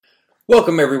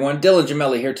Welcome everyone, Dylan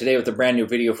Gemelli here today with a brand new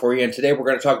video for you, and today we're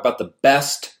going to talk about the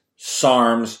best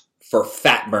SARMs for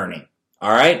fat burning.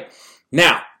 Alright?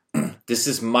 Now, this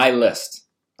is my list,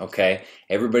 okay?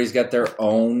 Everybody's got their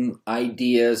own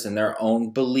ideas and their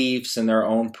own beliefs and their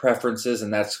own preferences,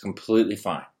 and that's completely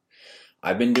fine.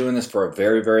 I've been doing this for a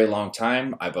very, very long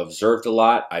time. I've observed a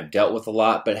lot, I've dealt with a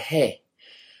lot, but hey,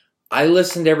 I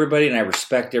listen to everybody and I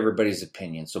respect everybody's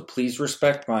opinion, so please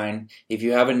respect mine. If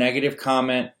you have a negative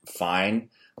comment, fine.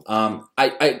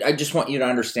 I just want you to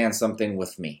understand something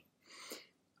with me.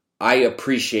 I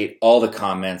appreciate all the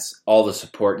comments, all the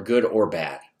support, good or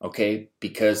bad, okay?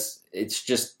 Because it's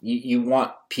just, you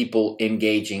want people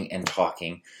engaging and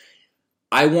talking.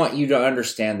 I want you to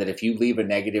understand that if you leave a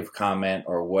negative comment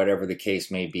or whatever the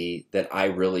case may be, that I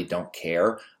really don't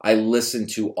care. I listen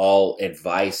to all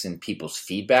advice and people's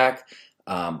feedback,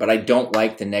 but I don't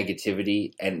like the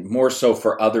negativity, and more so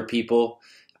for other people.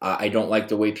 I don't like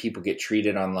the way people get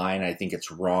treated online. I think it's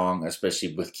wrong,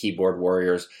 especially with keyboard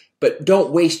warriors. But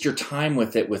don't waste your time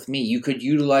with it with me. You could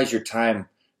utilize your time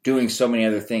doing so many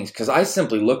other things, because I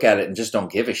simply look at it and just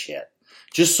don't give a shit.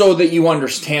 Just so that you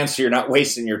understand, so you're not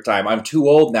wasting your time. I'm too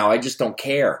old now. I just don't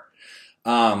care.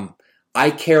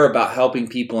 I care about helping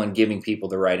people and giving people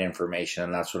the right information,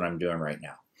 and that's what I'm doing right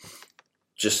now.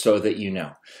 Just so that you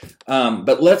know.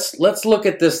 But let's look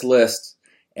at this list,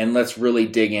 and let's really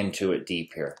dig into it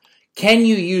deep here. Can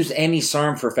you use any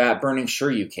SARM for fat burning?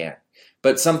 Sure you can.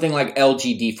 But something like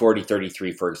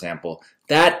LGD4033, for example,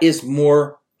 that is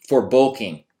more for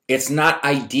bulking. It's not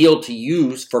ideal to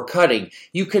use for cutting.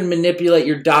 You can manipulate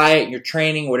your diet, your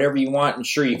training, whatever you want, and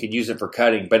sure, you could use it for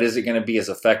cutting, but is it going to be as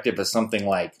effective as something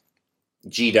like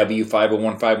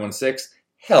GW501516?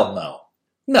 Hell no.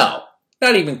 No,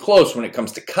 not even close when it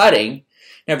comes to cutting.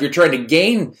 Now, if you're trying to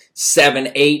gain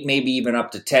 7, 8, maybe even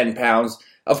up to 10 pounds,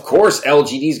 of course,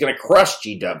 LGD is going to crush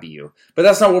GW, but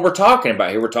that's not what we're talking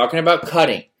about here. We're talking about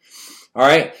cutting. All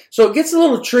right, so it gets a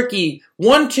little tricky.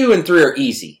 1, 2, and 3 are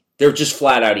easy. They're just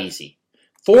flat out easy.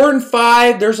 4 and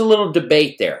 5, there's a little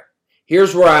debate there.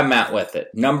 Here's where I'm at with it.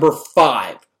 Number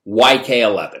 5,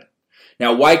 YK11.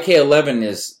 Now, YK11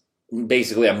 is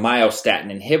basically a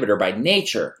myostatin inhibitor by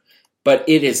nature, but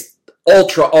it is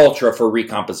ultra for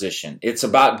recomposition. It's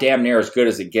about damn near as good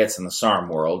as it gets in the SARM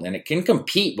world, and it can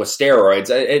compete with steroids.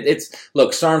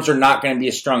 Look, SARMs are not going to be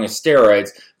as strong as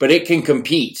steroids, but it can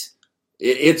compete.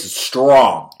 It's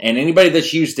strong, and anybody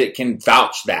that's used it can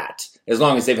vouch that, as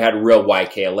long as they've had real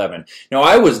YK11. Now,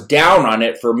 I was down on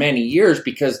it for many years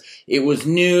because it was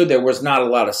new. There was not a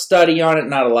lot of study on it,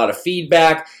 not a lot of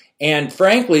feedback. And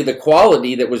frankly, the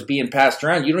quality that was being passed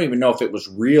around, you don't even know if it was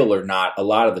real or not a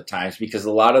lot of the times, because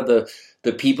a lot of the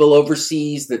people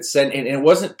overseas that sent, and it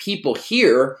wasn't people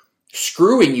here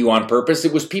screwing you on purpose.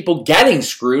 It was people getting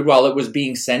screwed while it was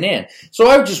being sent in. So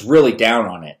I was just really down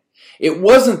on it. It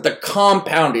wasn't the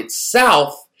compound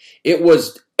itself. It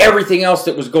was everything else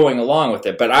that was going along with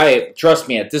it. But trust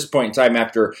me, at this point in time,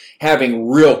 after having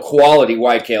real quality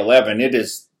YK11, it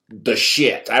is the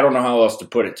shit. I don't know how else to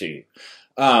put it to you.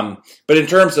 But in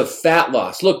terms of fat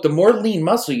loss, look, the more lean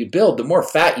muscle you build, the more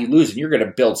fat you lose, and you're going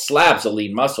to build slabs of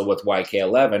lean muscle with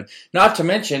YK11. Not to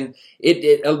mention,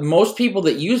 most people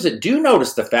that use it do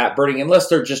notice the fat burning, unless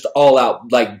they're just all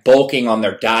out like bulking on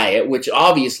their diet, which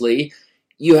obviously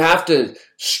you have to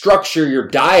structure your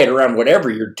diet around whatever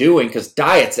you're doing, because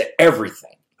diet's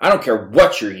everything. I don't care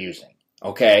what you're using,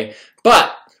 okay?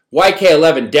 But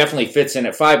YK11 definitely fits in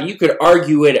at 5. You could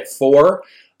argue it at 4,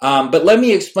 but let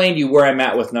me explain to you where I'm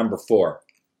at with number 4.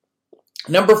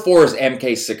 Number 4 is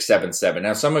MK677.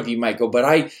 Now, some of you might go, but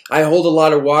I hold a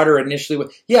lot of water initially.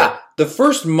 Yeah, the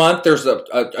first month there's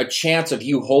a chance of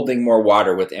you holding more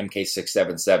water with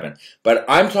MK677. But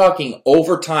I'm talking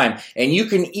over time, and you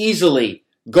can easily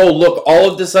go look all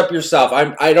of this up yourself.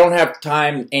 I don't have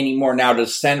time anymore now to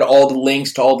send all the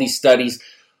links to all these studies.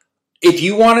 If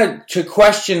you wanted to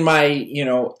question my,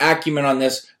 acumen on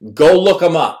this, go look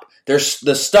them up. There's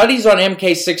the studies on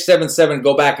MK677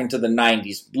 go back into the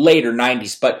 90s, later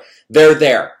 90s, but they're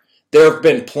there. There have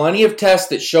been plenty of tests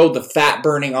that show the fat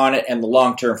burning on it and the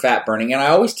long-term fat burning. And I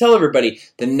always tell everybody,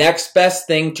 the next best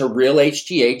thing to real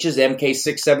HGH is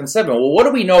MK677. Well, what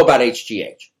do we know about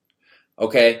HGH?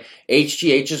 Okay,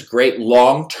 HGH is great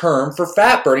long-term for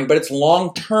fat burning, but it's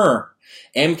long-term.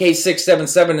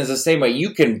 MK677 is the same way.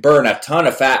 You can burn a ton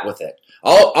of fat with it.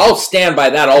 I'll stand by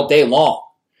that all day long.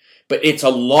 But it's a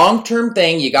long-term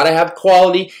thing. You got to have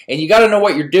quality, and you got to know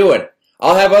what you're doing.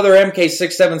 I'll have other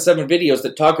MK677 videos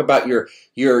that talk about your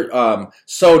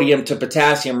sodium to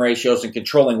potassium ratios and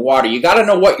controlling water. You got to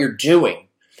know what you're doing.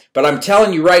 But I'm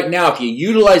telling you right now, if you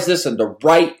utilize this in the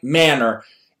right manner,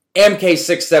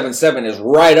 MK677 is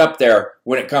right up there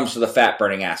when it comes to the fat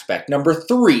burning aspect. Number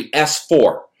 3,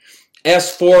 S4.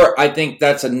 S4, I think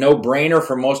that's a no-brainer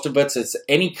for most of us. It's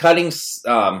any cutting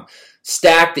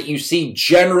stack that you see,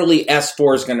 generally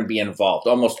S4 is going to be involved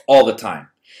almost all the time.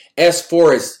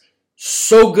 S4 is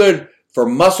so good for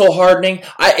muscle hardening.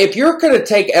 If you're going to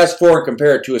take S4 and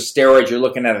compare it to a steroid, you're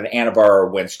looking at an Anavar or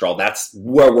a Winstrol. That's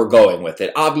where we're going with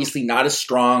it. Obviously not as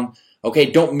strong.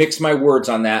 Okay, don't mix my words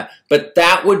on that. But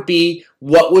that would be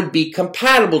what would be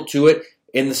compatible to it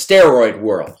in the steroid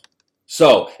world.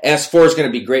 So S4 is going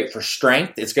to be great for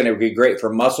strength. It's going to be great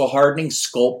for muscle hardening,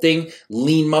 sculpting,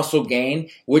 lean muscle gain,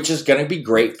 which is going to be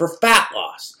great for fat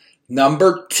loss.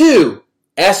 Number 2,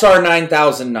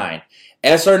 SR9009.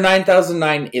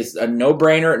 SR9009 is a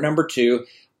no-brainer at number 2.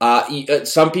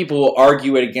 Some people will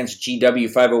argue it against GW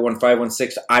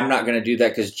 501516. I'm not going to do that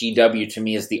because GW to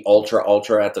me is the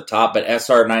ultra at the top, but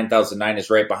SR9009 is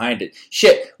right behind it.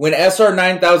 Shit, when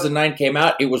SR9009 came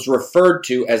out, it was referred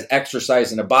to as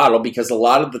exercise in a bottle because a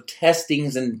lot of the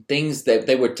testings and things that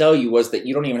they would tell you was that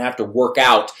you don't even have to work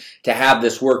out to have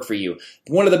this work for you.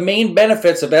 One of the main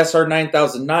benefits of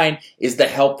SR9009 is the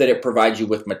help that it provides you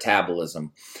with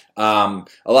metabolism. A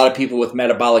lot of people with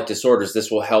metabolic disorders, this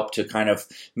will help to kind of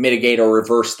mitigate or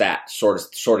reverse that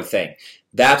sort of thing.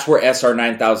 That's where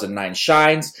SR9009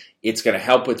 shines. It's going to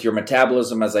help with your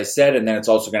metabolism, as I said, and then it's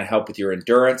also going to help with your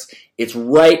endurance. It's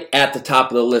right at the top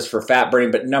of the list for fat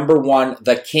burning, but number 1,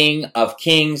 the king of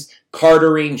kings,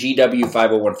 Cardarine GW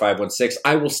 501516.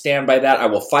 I will stand by that. I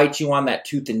will fight you on that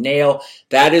tooth and nail.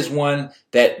 That is one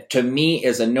that, to me,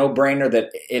 is a no-brainer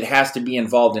that it has to be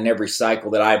involved in every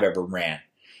cycle that I've ever ran.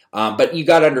 But you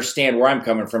got to understand where I'm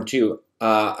coming from, too.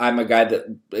 I'm a guy that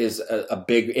is a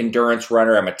big endurance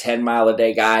runner. I'm a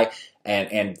 10-mile-a-day guy,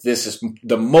 and this is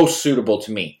the most suitable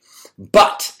to me.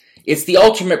 But it's the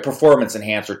ultimate performance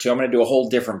enhancer, too. I'm going to do a whole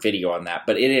different video on that,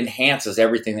 but it enhances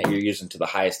everything that you're using to the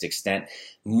highest extent.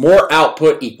 More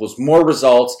output equals more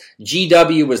results.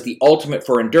 GW is the ultimate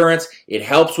for endurance. It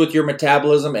helps with your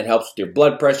metabolism. It helps with your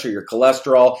blood pressure, your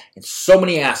cholesterol, in so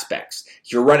many aspects.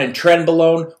 If you're running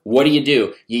Trenbolone, what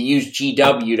do? You use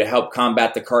GW to help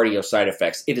combat the cardio side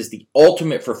effects. It is the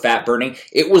ultimate for fat burning.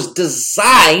 It was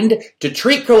designed to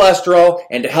treat cholesterol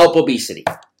and to help obesity.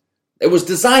 It was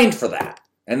designed for that.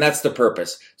 And that's the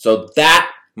purpose. So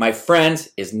that, my friends,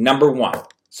 is number 1.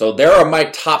 So there are my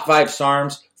top 5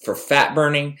 SARMs for fat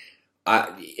burning.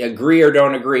 Agree or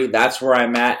don't agree, that's where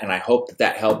I'm at. And I hope that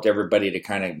that helped everybody to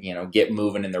kind of, get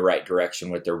moving in the right direction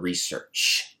with their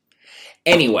research.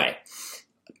 Anyway,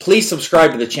 please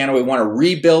subscribe to the channel. We want to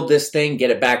rebuild this thing,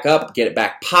 get it back up, get it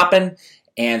back popping.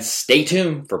 And stay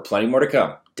tuned for plenty more to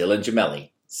come. Dylan Gemelli,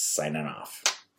 signing off.